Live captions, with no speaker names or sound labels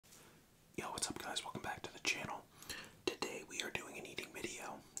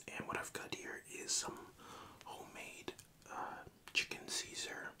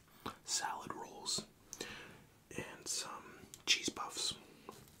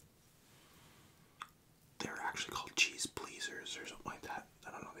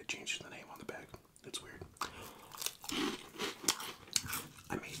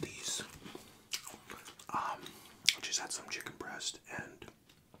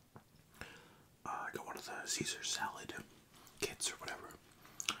the Caesar salad kits or whatever.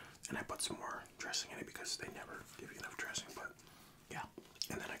 And I put some more dressing in it because they never give you enough dressing, but yeah.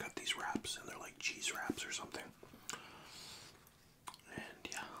 And then I got these wraps, and they're like cheese wraps or something. And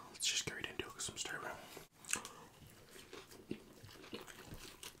yeah, let's just get right into it because I'm starving.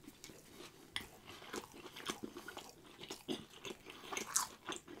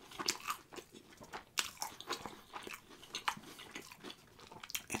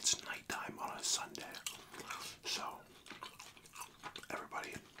 It's nighttime on a Sunday, so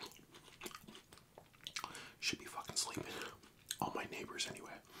everybody should be fucking sleeping. All my neighbors, anyway.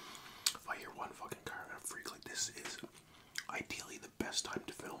 If I hear one fucking car, I'm gonna freak. Like, this is ideally the best time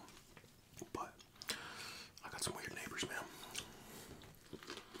to film, but I got some weird neighbors, man.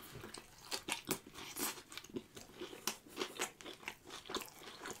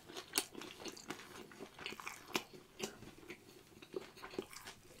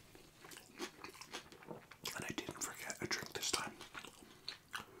 And I didn't forget a drink this time.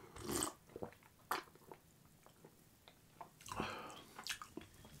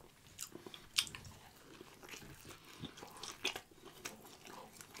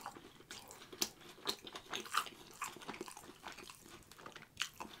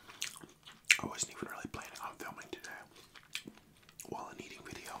 I wasn't even really planning on filming today while an eating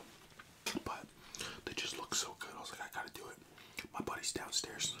video, but they just look so good. I was like, I gotta do it. My buddy's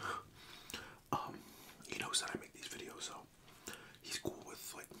downstairs. He knows that I make these videos, so he's cool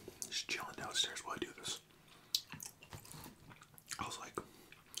with like just chilling downstairs while I do this. I was like,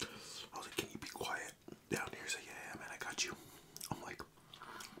 can you be quiet down here? He's like, yeah, man, I got you. I'm like,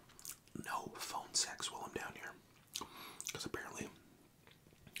 no phone sex while I'm down here, because apparently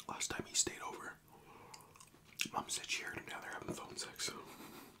last time he stayed over, Mom said she heard him down there having phone sex.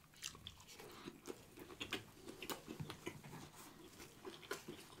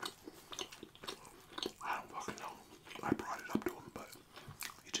 I don't fucking know. I brought it up to him, but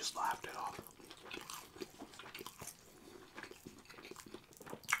he just laughed it off.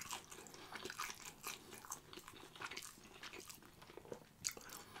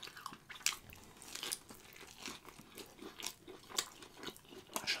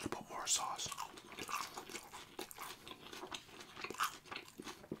 I should have put more sauce.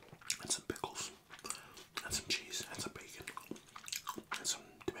 And some pickles. And some cheese. And some bacon. And some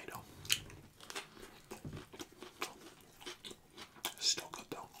tomato. It's still good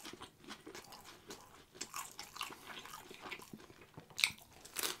though.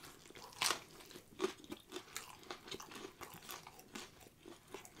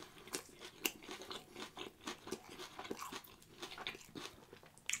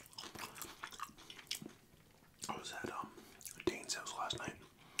 I was at Dane's house last night.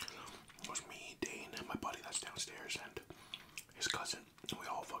 It was me, Dane, and my buddy that's downstairs, and his cousin. We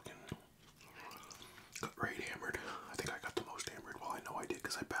all fucking got right hammered. I think I got the most hammered. Well, I know I did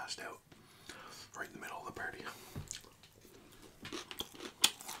because I passed out right in the middle of the party.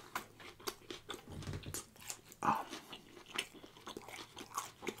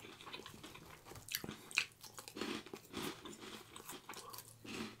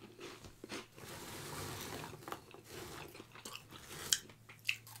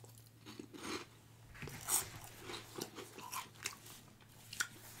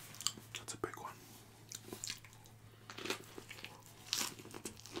 That's a big one.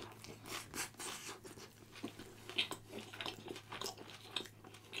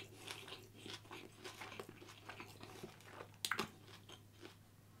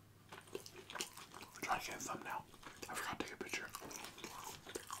 I'm trying to get a thumbnail. I forgot to take a picture.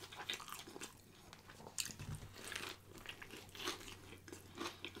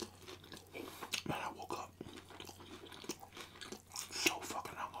 Man, I woke up so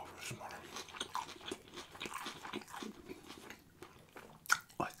fucking hungover this morning.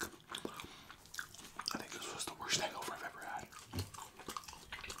 Like, I think this was the worst hangover I've ever had.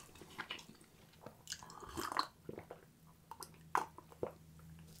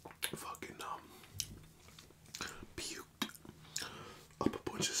 Fucking puked up a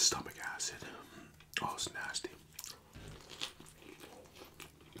bunch of stomach acid. Oh, it's nasty.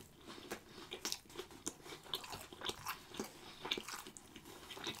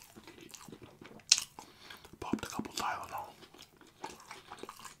 Popped a couple Tylenol.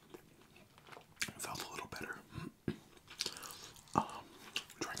 Felt a little better.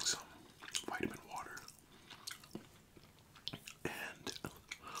 Drank some vitamin water. And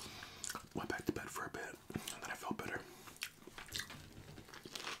went back to bed for a bit. And then I felt better.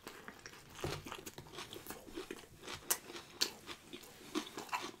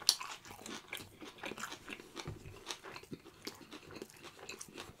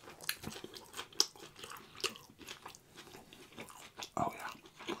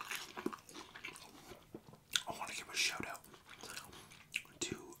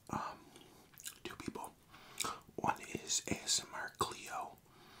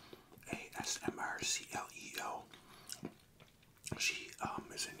 ASMRCLEO. She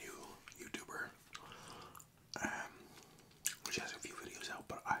is a new YouTuber. She has a few videos out,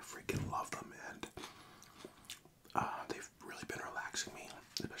 but I freaking love them, and they've really been relaxing me,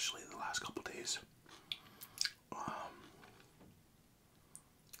 especially the last couple days.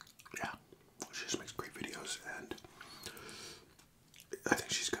 Yeah, she just makes great videos, and I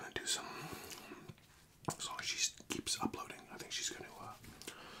think she's gonna do some. As long as she keeps uploading, I think she's gonna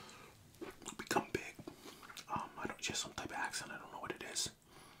become big. I don't. She has some type of accent. I don't know what it is,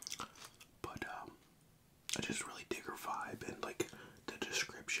 but I just really dig her vibe and like the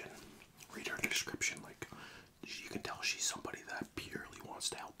description. Read her description. Like you can tell she's somebody that purely wants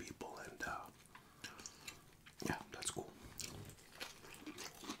to help people, and yeah, that's cool.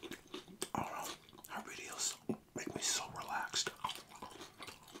 I don't know. Her videos make me so relaxed.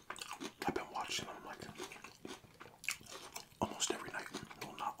 I've been watching them like almost every night.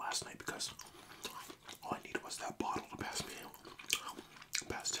 Well, not last night because all I needed was that bottle to pass me.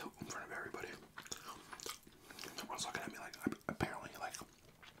 Passed out in front of everybody. Everyone's looking at me like, apparently, like,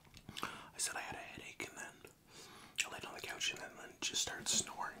 I said I had a headache, and then I laid on the couch and then just started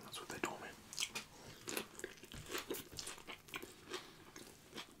snoring. That's what they told me.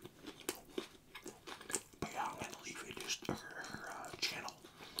 But yeah, I'm gonna leave her channel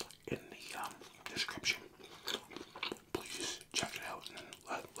in the description. Please check it out and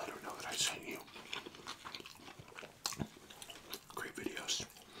let her know that I sent you. Great videos.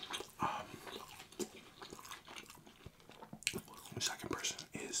 The second person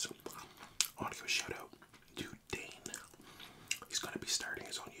is, I want to give a shout out to Dane. He's going to be starting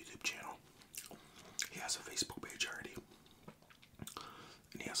his own YouTube channel. He has a Facebook page already.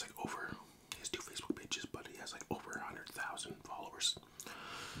 And he has like he has 2 Facebook pages, but he has like over 100,000 followers.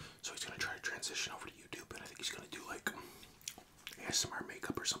 So he's going to try to transition over to YouTube, and I think he's going to do like ASMR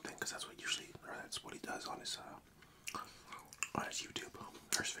makeup or something, because that's what he does on his YouTube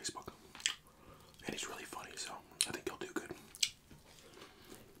or his Facebook. And he's really funny, so I think he'll do good.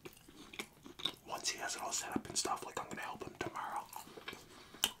 Once he has it all set up and stuff, like I'm gonna help him tomorrow.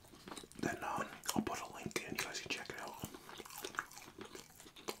 Then I'll put a link and you guys can check it out.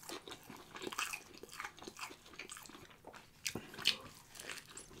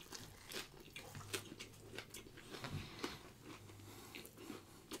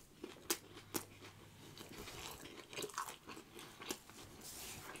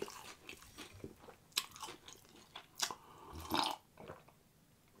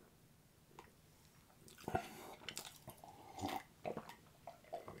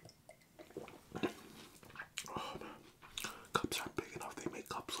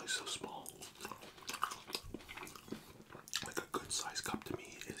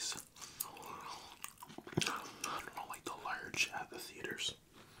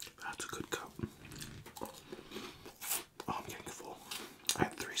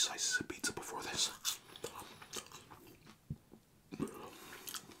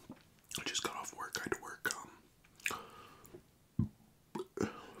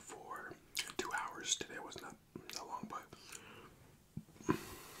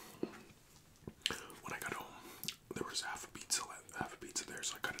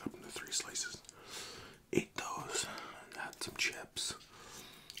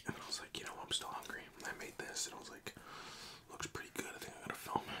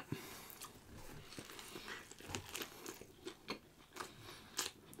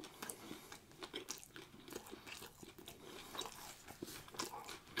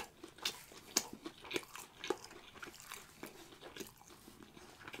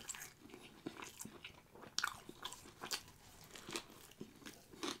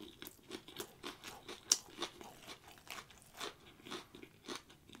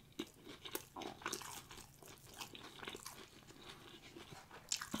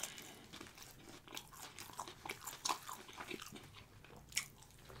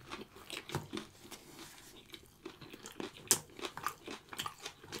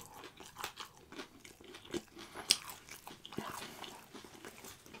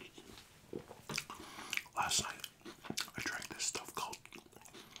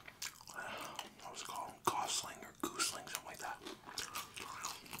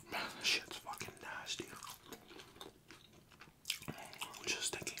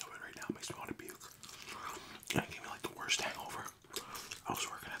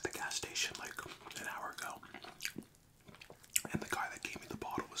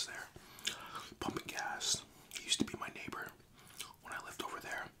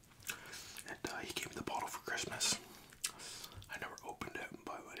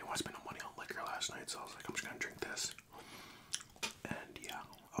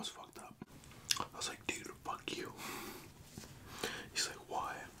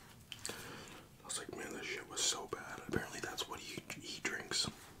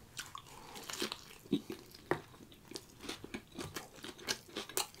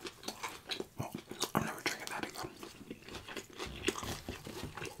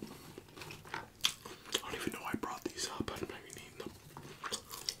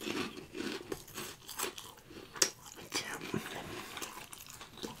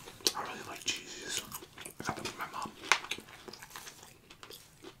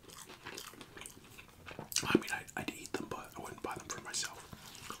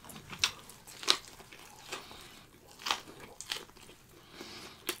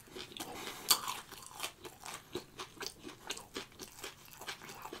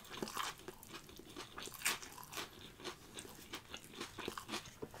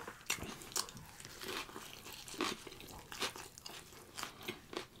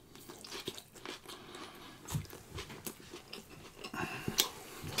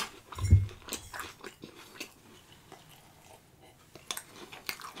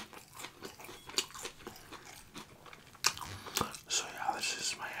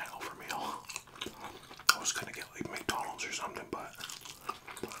 something, but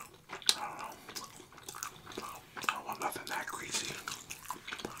I don't know. I don't want nothing that greasy.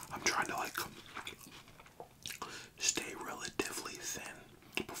 I'm trying to like stay relatively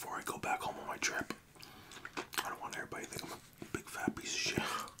thin before I go back home on my trip. I don't want everybody to think I'm a big fat piece of shit.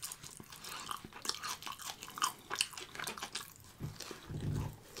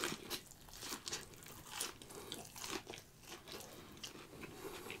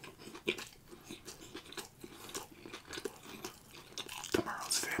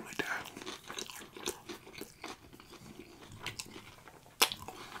 Tomorrow's family day.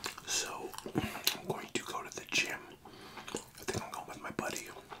 So I'm going to go to the gym. I think I'm going with my buddy.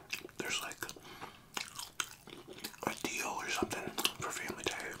 There's like a deal or something for family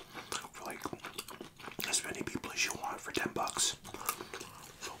day for like as many people as you want for $10.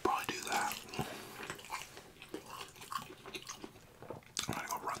 So I'll probably do that. I'm gonna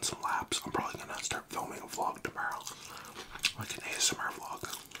go run some laps. I'm probably gonna start filming a vlog tomorrow. Like an ASMR vlog.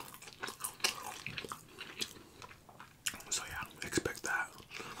 So yeah, expect that.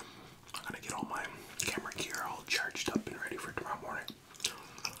 I'm gonna get all my camera gear all charged up and ready for tomorrow morning.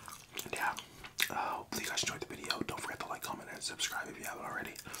 And yeah, hopefully you guys enjoyed the video. Don't forget to like, comment, and subscribe if you haven't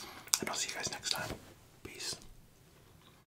already. And I'll see you guys next time.